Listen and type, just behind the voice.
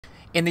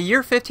In the year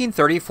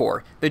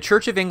 1534, the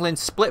Church of England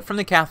split from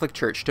the Catholic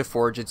Church to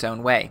forge its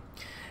own way.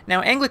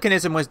 Now,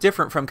 Anglicanism was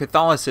different from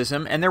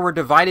Catholicism, and there were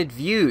divided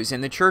views in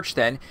the Church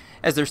then,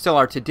 as there still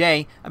are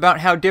today,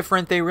 about how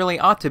different they really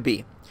ought to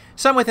be.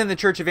 Some within the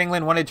Church of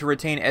England wanted to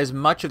retain as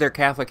much of their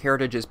Catholic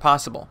heritage as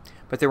possible,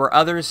 but there were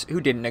others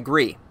who didn't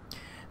agree.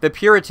 The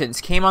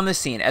Puritans came on the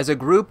scene as a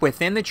group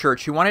within the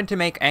Church who wanted to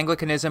make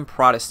Anglicanism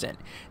Protestant.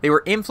 They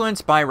were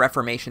influenced by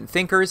Reformation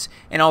thinkers,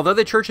 and although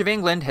the Church of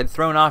England had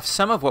thrown off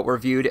some of what were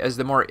viewed as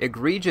the more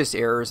egregious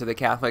errors of the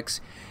Catholics,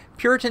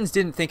 Puritans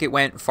didn't think it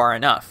went far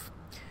enough.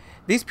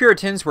 These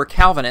Puritans were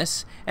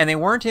Calvinists, and they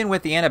weren't in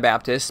with the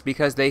Anabaptists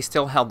because they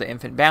still held to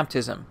infant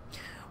baptism.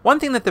 One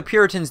thing that the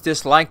Puritans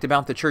disliked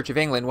about the Church of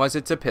England was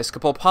its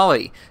episcopal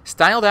polity,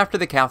 styled after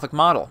the Catholic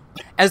model.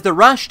 As the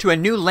rush to a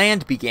new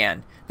land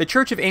began, the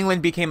Church of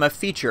England became a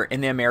feature in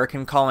the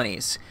American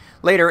colonies.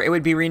 Later, it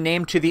would be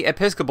renamed to the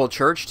Episcopal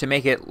Church to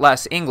make it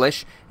less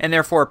English, and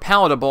therefore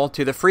palatable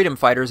to the freedom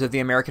fighters of the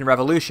American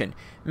Revolution,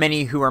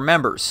 many who were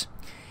members.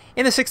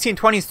 In the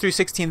 1620s through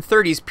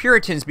 1630s,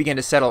 Puritans began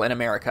to settle in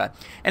America,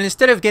 and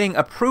instead of getting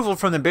approval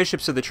from the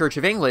bishops of the Church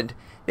of England,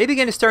 they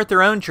began to start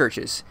their own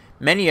churches,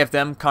 many of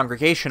them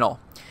Congregational.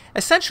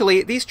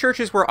 Essentially, these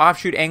churches were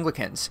offshoot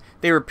Anglicans.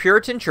 They were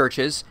Puritan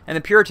churches, and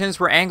the Puritans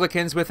were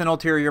Anglicans with an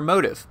ulterior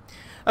motive.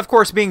 Of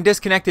course, being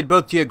disconnected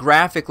both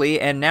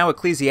geographically and now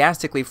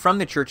ecclesiastically from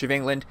the Church of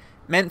England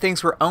meant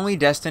things were only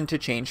destined to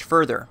change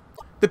further.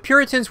 The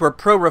Puritans were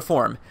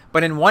pro-reform,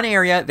 but in one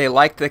area they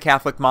liked the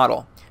Catholic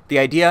model, the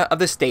idea of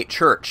the state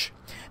church.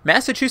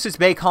 Massachusetts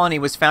Bay Colony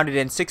was founded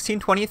in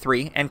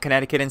 1623 and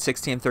Connecticut in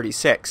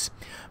 1636.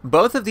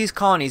 Both of these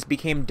colonies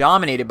became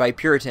dominated by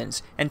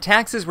Puritans, and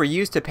taxes were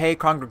used to pay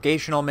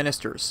congregational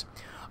ministers.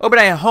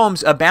 Obadiah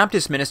Holmes, a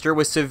Baptist minister,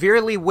 was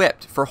severely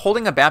whipped for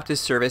holding a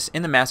Baptist service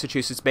in the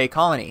Massachusetts Bay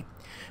Colony.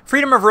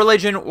 Freedom of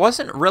religion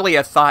wasn't really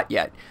a thought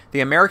yet.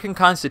 The American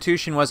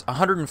Constitution was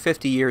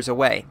 150 years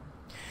away.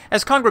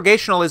 As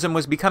Congregationalism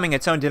was becoming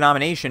its own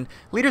denomination,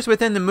 leaders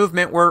within the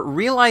movement were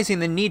realizing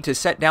the need to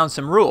set down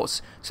some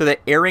rules so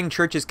that erring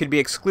churches could be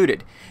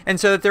excluded, and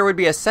so that there would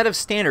be a set of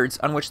standards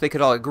on which they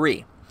could all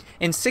agree.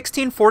 In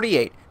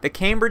 1648, the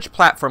Cambridge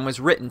Platform was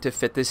written to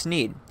fit this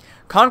need.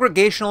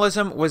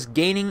 Congregationalism was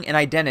gaining an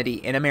identity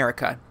in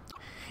America.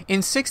 In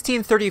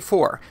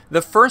 1634,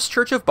 the First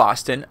Church of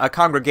Boston, a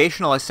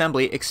Congregational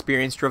assembly,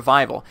 experienced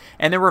revival,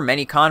 and there were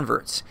many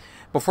converts.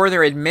 Before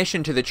their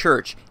admission to the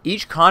church,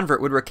 each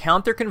convert would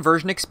recount their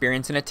conversion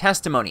experience in a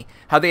testimony,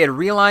 how they had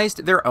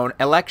realized their own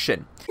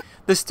election.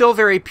 The still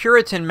very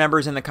Puritan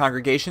members in the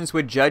congregations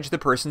would judge the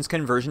person's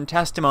conversion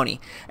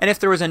testimony, and if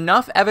there was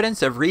enough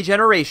evidence of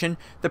regeneration,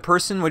 the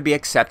person would be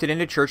accepted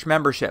into church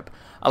membership,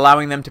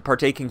 allowing them to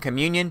partake in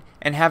communion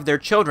and have their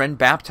children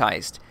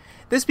baptized.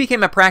 This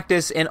became a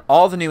practice in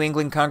all the New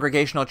England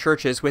Congregational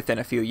churches within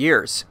a few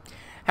years.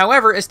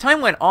 However, as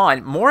time went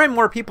on, more and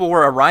more people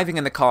were arriving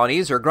in the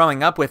colonies or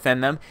growing up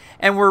within them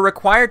and were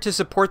required to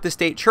support the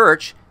state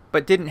church,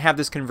 but didn't have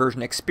this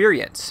conversion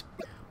experience.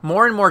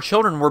 More and more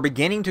children were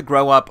beginning to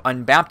grow up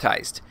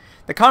unbaptized.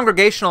 The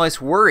Congregationalists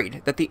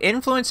worried that the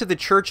influence of the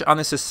church on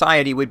the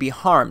society would be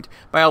harmed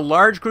by a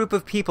large group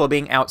of people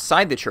being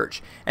outside the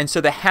church, and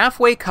so the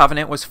halfway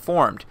covenant was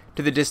formed,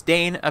 to the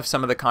disdain of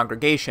some of the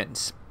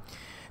congregations.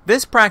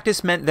 This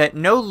practice meant that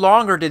no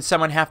longer did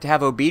someone have to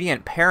have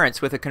obedient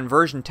parents with a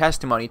conversion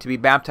testimony to be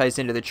baptized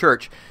into the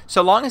church,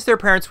 so long as their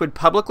parents would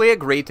publicly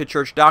agree to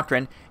church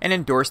doctrine and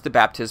endorse the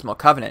baptismal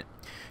covenant.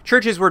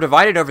 Churches were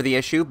divided over the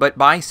issue, but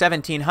by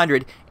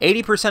 1700,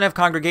 80% of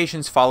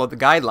congregations followed the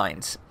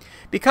guidelines.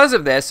 Because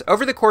of this,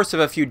 over the course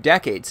of a few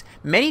decades,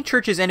 many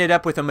churches ended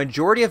up with a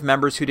majority of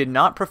members who did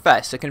not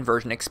profess a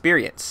conversion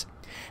experience.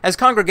 As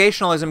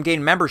Congregationalism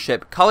gained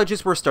membership,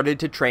 colleges were started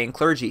to train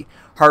clergy.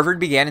 Harvard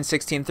began in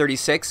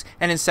 1636,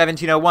 and in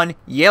 1701,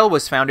 Yale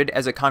was founded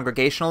as a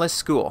Congregationalist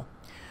school.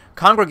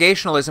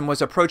 Congregationalism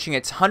was approaching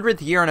its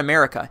 100th year in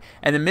America,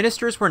 and the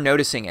ministers were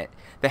noticing it.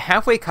 The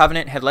halfway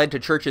covenant had led to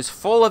churches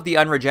full of the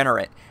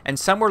unregenerate, and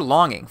some were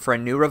longing for a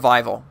new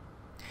revival.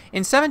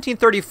 In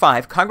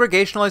 1735,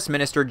 Congregationalist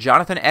minister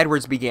Jonathan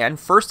Edwards began,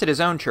 first at his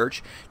own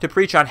church, to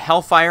preach on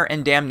hellfire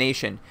and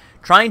damnation,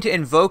 trying to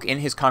invoke in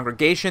his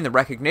congregation the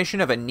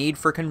recognition of a need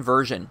for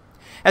conversion.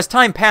 As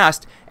time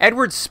passed,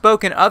 Edwards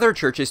spoke in other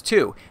churches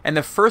too, and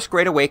the First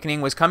Great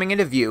Awakening was coming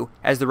into view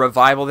as the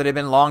revival that had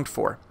been longed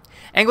for.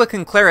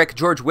 Anglican cleric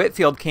George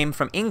Whitefield came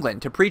from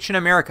England to preach in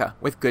America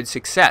with good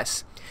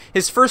success.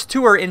 His first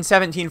tour in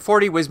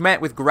 1740 was met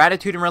with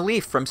gratitude and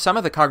relief from some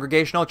of the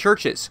Congregational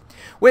churches.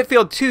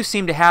 Whitefield too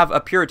seemed to have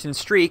a Puritan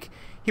streak.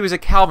 He was a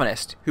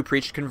Calvinist who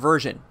preached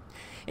conversion.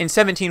 In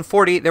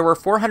 1740, there were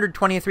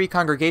 423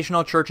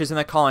 Congregational churches in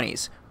the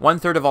colonies,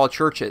 1/3 of all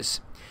churches.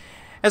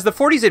 As the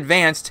 40s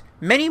advanced,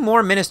 many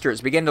more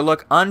ministers began to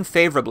look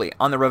unfavorably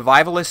on the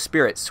revivalist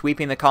spirit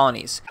sweeping the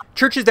colonies.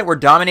 Churches that were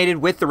dominated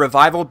with the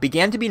revival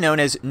began to be known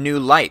as New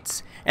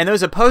Lights, and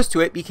those opposed to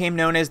it became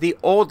known as the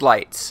Old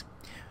Lights.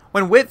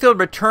 When Whitefield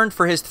returned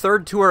for his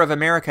third tour of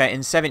America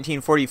in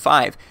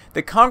 1745,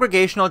 the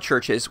Congregational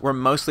churches were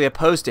mostly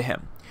opposed to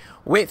him.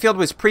 Whitefield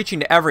was preaching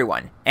to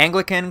everyone,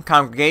 Anglican,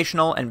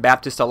 Congregational, and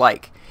Baptist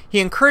alike. He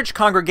encouraged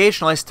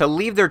Congregationalists to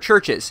leave their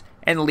churches,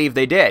 and leave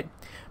they did.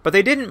 But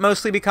they didn't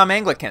mostly become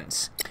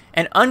Anglicans.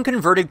 An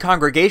unconverted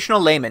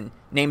Congregational layman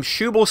named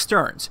Shubal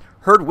Stearns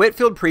heard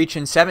Whitefield preach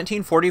in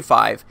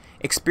 1745,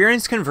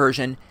 experienced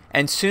conversion,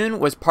 and soon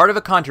was part of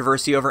a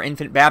controversy over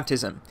infant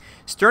baptism.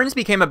 Stearns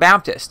became a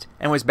Baptist,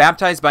 and was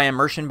baptized by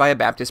immersion by a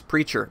Baptist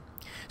preacher.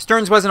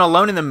 Stearns wasn't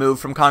alone in the move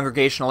from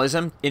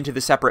Congregationalism into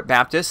the separate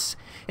Baptists.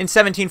 In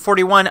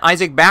 1741,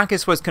 Isaac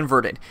Backus was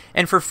converted,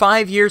 and for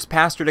 5 years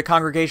pastored a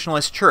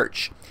Congregationalist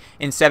church.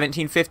 In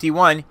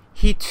 1751,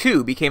 he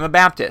too became a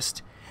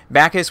Baptist.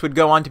 Backus would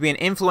go on to be an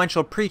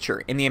influential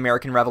preacher in the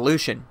American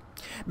Revolution.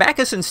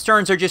 Backus and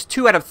Stearns are just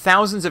 2 out of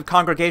thousands of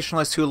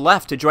Congregationalists who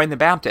left to join the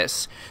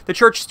Baptists. The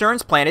church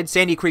Stearns planted,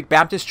 Sandy Creek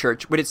Baptist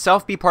Church, would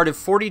itself be part of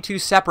 42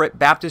 separate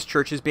Baptist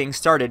churches being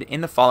started in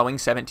the following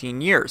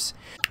 17 years.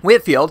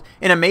 Whitefield,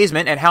 in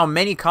amazement at how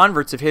many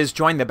converts of his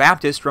joined the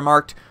Baptist,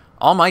 remarked,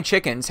 "All my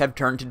chickens have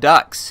turned to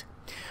ducks."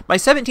 By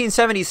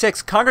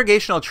 1776,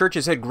 Congregational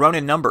churches had grown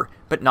in number,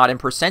 but not in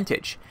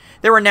percentage.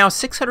 There were now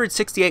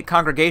 668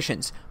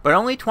 congregations, but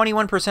only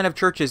 21% of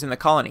churches in the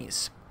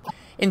colonies.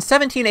 In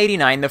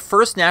 1789, the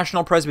first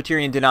national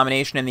Presbyterian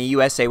denomination in the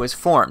USA was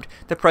formed,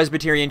 the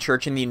Presbyterian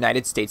Church in the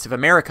United States of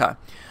America.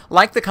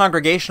 Like the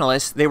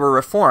Congregationalists, they were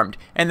Reformed,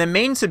 and the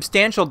main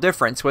substantial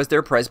difference was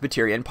their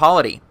Presbyterian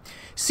polity.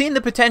 Seeing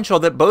the potential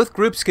that both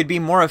groups could be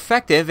more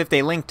effective if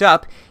they linked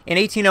up, in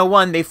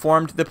 1801 they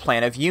formed the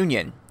Plan of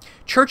Union.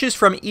 Churches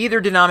from either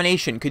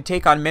denomination could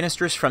take on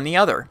ministers from the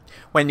other.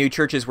 When new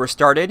churches were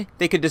started,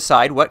 they could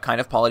decide what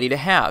kind of polity to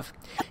have.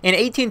 In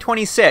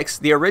 1826,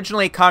 the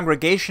originally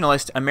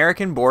Congregationalist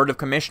American Board of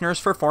Commissioners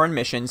for Foreign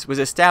Missions was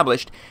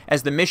established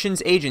as the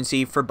missions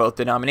agency for both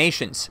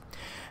denominations.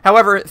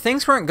 However,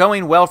 things weren't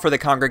going well for the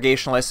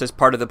Congregationalists as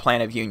part of the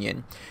Plan of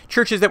Union.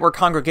 Churches that were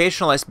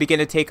Congregationalists began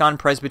to take on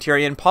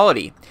Presbyterian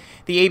polity.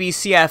 The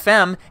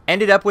ABCFM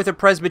ended up with a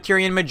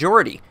Presbyterian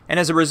majority, and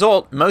as a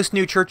result, most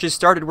new churches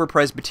started were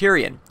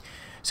Presbyterian.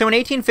 So in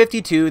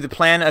 1852, the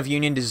Plan of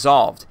Union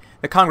dissolved.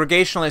 The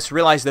Congregationalists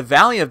realized the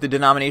value of the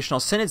denominational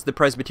synods the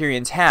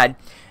Presbyterians had,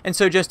 and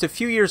so just a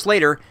few years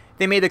later,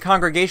 they made the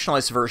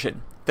Congregationalist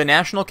version, the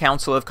National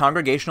Council of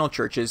Congregational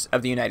Churches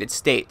of the United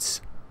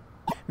States.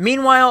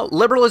 Meanwhile,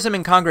 liberalism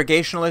and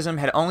Congregationalism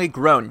had only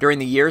grown during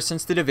the years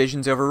since the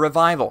divisions over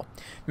revival.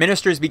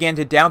 Ministers began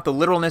to doubt the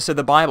literalness of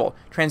the Bible,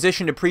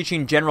 transitioned to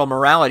preaching general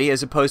morality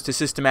as opposed to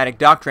systematic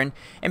doctrine,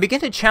 and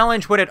began to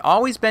challenge what had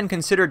always been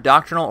considered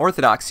doctrinal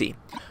orthodoxy.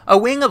 A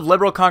wing of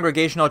liberal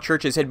Congregational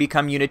churches had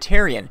become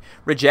Unitarian,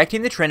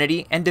 rejecting the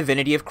Trinity and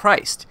divinity of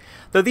Christ.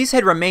 Though these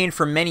had remained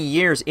for many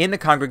years in the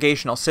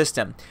Congregational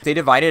system, they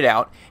divided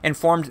out and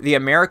formed the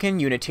American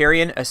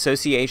Unitarian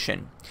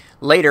Association.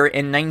 Later,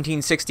 in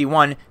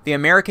 1961, the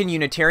American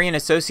Unitarian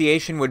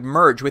Association would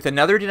merge with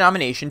another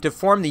denomination to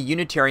form the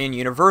Unitarian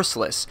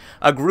Universalists,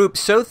 a group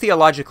so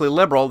theologically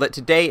liberal that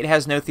today it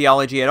has no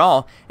theology at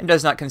all and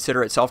does not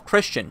consider itself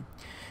Christian.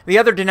 The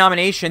other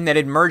denomination that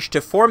had merged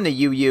to form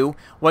the UU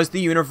was the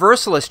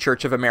Universalist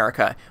Church of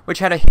America, which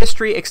had a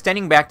history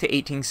extending back to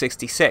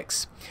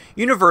 1866.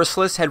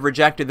 Universalists had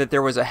rejected that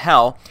there was a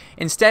hell,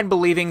 instead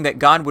believing that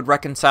God would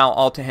reconcile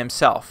all to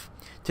himself.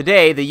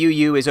 Today, the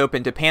UU is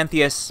open to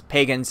pantheists,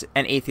 pagans,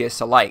 and atheists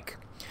alike.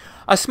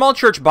 A small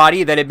church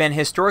body that had been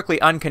historically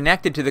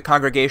unconnected to the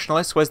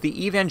Congregationalists was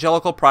the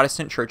Evangelical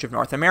Protestant Church of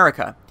North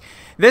America.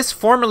 This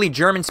formerly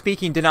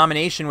German-speaking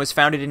denomination was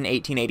founded in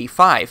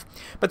 1885,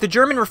 but the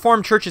German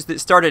Reformed churches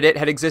that started it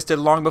had existed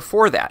long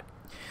before that.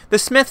 The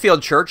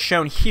Smithfield Church,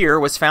 shown here,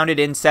 was founded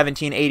in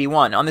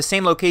 1781, on the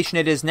same location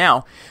it is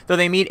now, though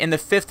they meet in the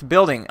 5th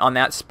building on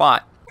that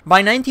spot. By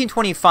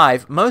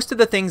 1925, most of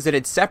the things that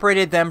had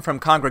separated them from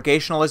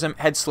Congregationalism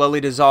had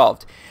slowly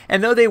dissolved,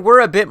 and though they were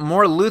a bit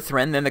more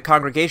Lutheran than the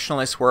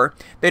Congregationalists were,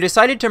 they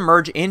decided to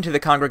merge into the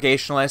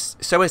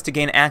Congregationalists so as to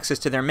gain access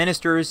to their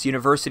ministers,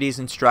 universities,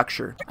 and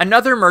structure.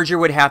 Another merger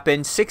would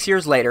happen 6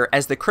 years later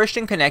as the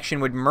Christian Connexion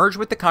would merge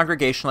with the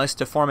Congregationalists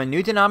to form a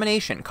new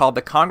denomination called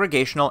the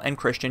Congregational and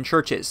Christian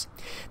Churches.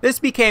 This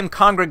became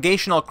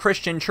Congregational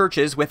Christian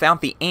Churches without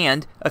the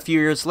 "and" a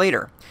few years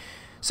later.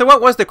 So what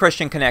was the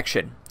Christian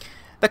Connexion?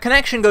 The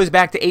connection goes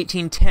back to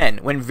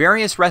 1810, when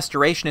various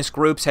restorationist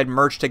groups had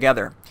merged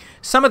together.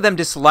 Some of them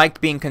disliked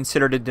being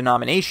considered a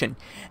denomination,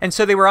 and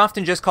so they were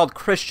often just called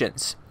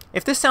Christians.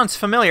 If this sounds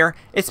familiar,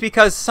 it's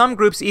because some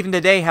groups even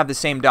today have the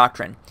same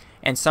doctrine,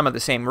 and some of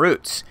the same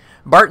roots.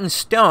 Barton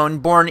Stone,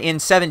 born in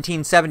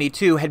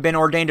 1772, had been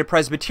ordained a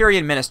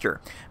Presbyterian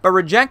minister, but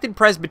rejected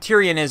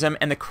Presbyterianism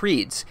and the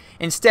creeds.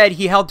 Instead,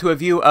 he held to a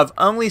view of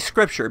only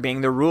Scripture being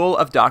the rule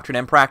of doctrine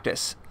and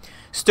practice.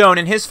 Stone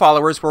and his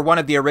followers were one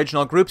of the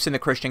original groups in the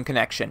Christian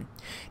Connexion.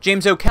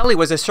 James O'Kelly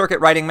was a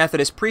circuit-riding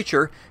Methodist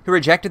preacher who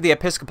rejected the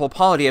episcopal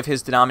polity of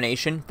his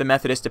denomination, the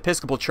Methodist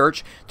Episcopal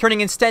Church,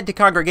 turning instead to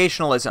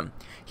Congregationalism.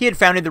 He had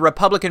founded the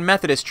Republican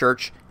Methodist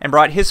Church and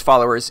brought his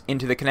followers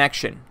into the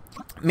Connexion.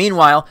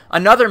 Meanwhile,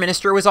 another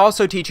minister was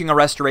also teaching a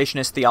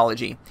restorationist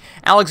theology.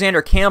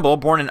 Alexander Campbell,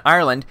 born in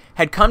Ireland,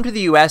 had come to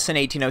the U.S. in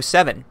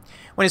 1807.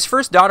 When his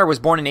first daughter was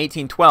born in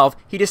 1812,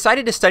 he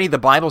decided to study the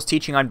Bible's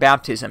teaching on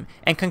baptism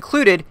and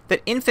concluded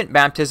that infant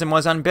baptism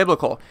was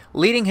unbiblical,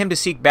 leading him to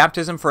seek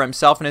baptism for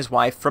himself and his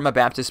wife from a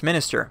Baptist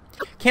minister.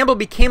 Campbell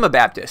became a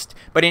Baptist,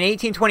 but in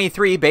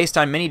 1823, based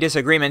on many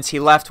disagreements, he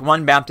left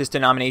one Baptist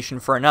denomination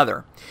for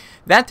another.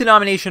 That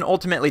denomination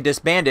ultimately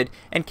disbanded,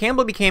 and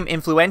Campbell became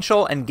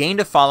influential and gained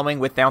a following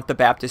without the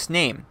Baptist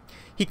name.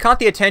 He caught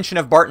the attention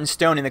of Barton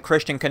Stone in the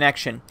Christian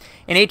Connexion.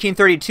 In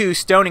 1832,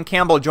 Stone and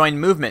Campbell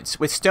joined movements,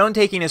 with Stone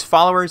taking his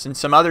followers and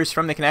some others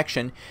from the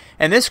Connexion,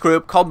 and this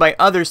group, called by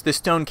others the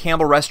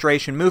Stone-Campbell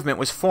Restoration Movement,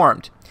 was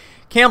formed.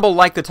 Campbell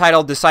liked the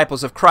title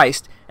Disciples of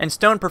Christ, and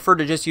Stone preferred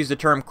to just use the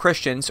term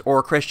Christians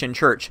or Christian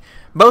Church.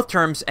 Both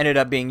terms ended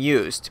up being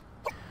used.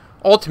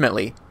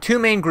 Ultimately, two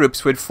main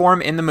groups would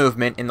form in the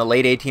movement in the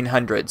late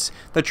 1800s,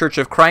 the Church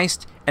of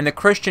Christ and the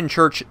Christian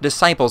Church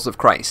Disciples of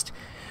Christ,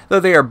 though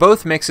they are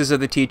both mixes of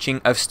the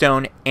teaching of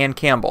Stone and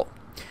Campbell.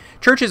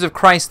 Churches of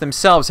Christ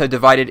themselves have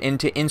divided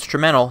into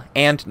instrumental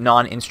and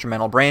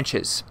non-instrumental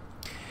branches.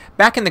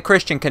 Back in the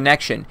Christian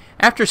Connexion,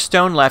 after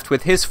Stone left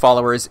with his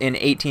followers in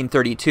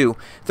 1832,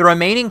 the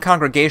remaining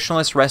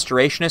Congregationalist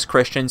Restorationist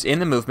Christians in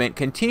the movement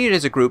continued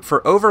as a group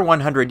for over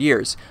 100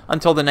 years,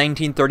 until the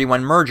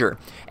 1931 merger,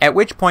 at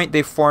which point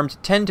they formed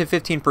 10 to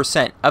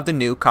 15% of the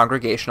new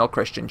Congregational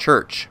Christian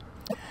Church.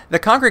 The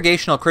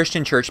Congregational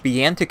Christian Church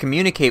began to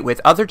communicate with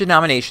other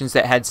denominations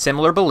that had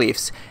similar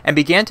beliefs and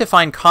began to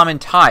find common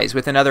ties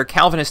with another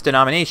Calvinist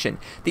denomination,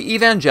 the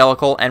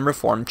Evangelical and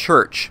Reformed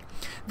Church.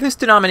 This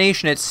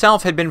denomination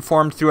itself had been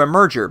formed through a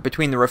merger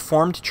between the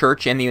Reformed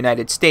Church in the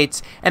United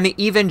States and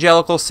the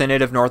Evangelical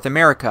Synod of North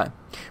America.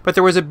 But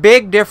there was a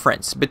big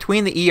difference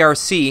between the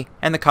ERC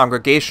and the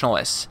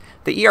Congregationalists.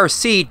 The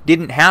ERC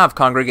didn't have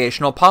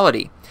congregational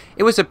polity.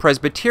 It was a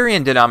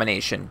Presbyterian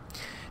denomination.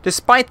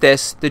 Despite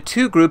this, the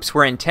two groups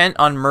were intent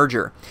on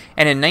merger,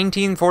 and in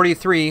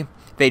 1943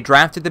 they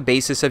drafted the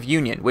basis of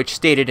union, which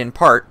stated in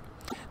part,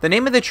 "The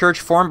name of the church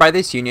formed by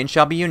this union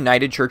shall be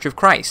United Church of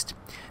Christ."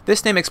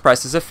 This name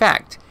expresses a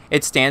fact.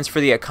 It stands for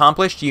the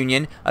accomplished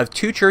union of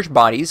two church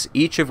bodies,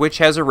 each of which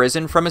has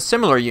arisen from a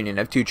similar union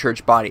of two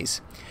church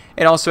bodies.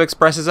 It also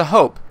expresses a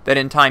hope that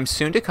in time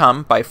soon to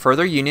come, by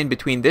further union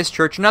between this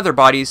church and other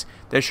bodies,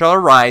 there shall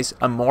arise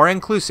a more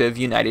inclusive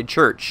united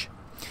church.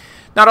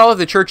 Not all of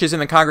the churches in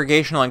the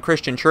Congregational and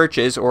Christian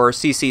Churches, or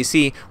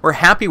CCC, were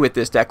happy with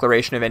this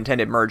declaration of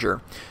intended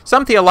merger.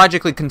 Some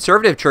theologically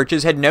conservative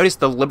churches had noticed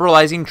the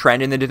liberalizing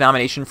trend in the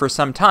denomination for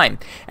some time,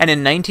 and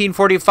in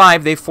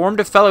 1945 they formed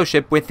a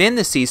fellowship within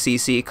the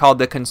CCC called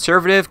the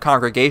Conservative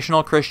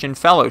Congregational Christian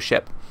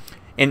Fellowship.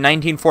 In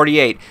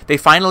 1948, they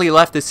finally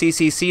left the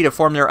CCC to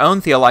form their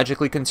own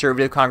theologically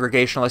conservative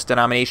Congregationalist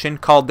denomination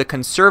called the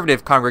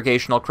Conservative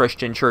Congregational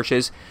Christian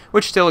Churches,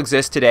 which still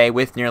exists today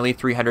with nearly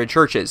 300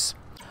 churches.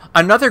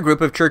 Another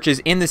group of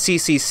churches in the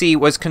CCC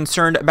was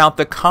concerned about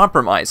the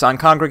compromise on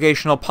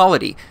congregational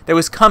polity that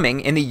was coming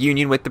in the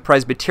union with the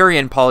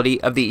Presbyterian polity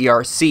of the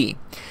ERC.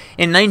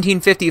 In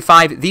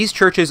 1955, these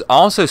churches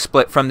also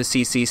split from the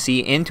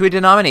CCC into a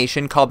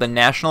denomination called the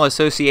National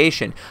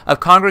Association of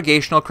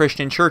Congregational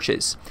Christian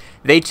Churches.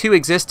 They too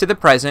exist to the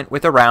present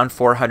with around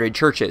 400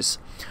 churches.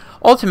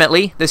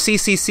 Ultimately, the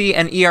CCC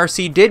and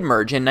ERC did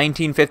merge in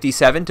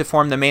 1957 to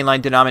form the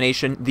mainline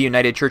denomination, the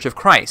United Church of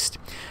Christ.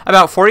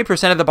 About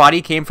 40% of the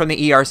body came from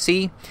the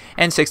ERC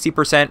and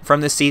 60% from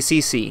the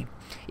CCC.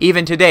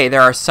 Even today, there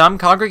are some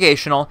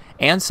Congregational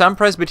and some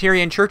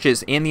Presbyterian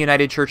churches in the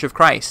United Church of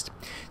Christ.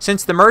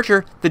 Since the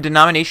merger, the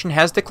denomination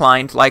has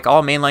declined, like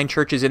all mainline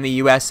churches in the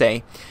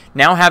USA,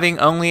 now having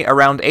only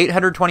around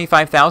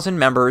 825,000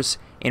 members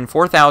in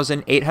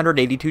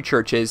 4,882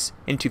 churches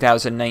in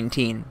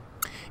 2019.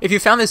 If you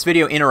found this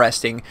video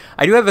interesting,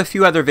 I do have a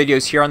few other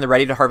videos here on the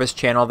Ready to Harvest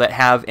channel that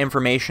have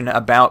information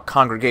about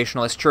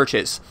Congregationalist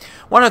churches.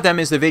 One of them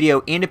is the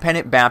video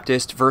Independent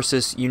Baptist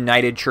versus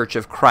United Church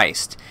of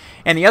Christ.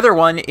 And the other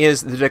one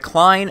is the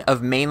decline of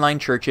mainline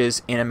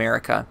churches in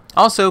America.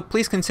 Also,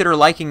 please consider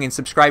liking and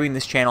subscribing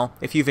this channel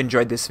if you've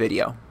enjoyed this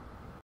video.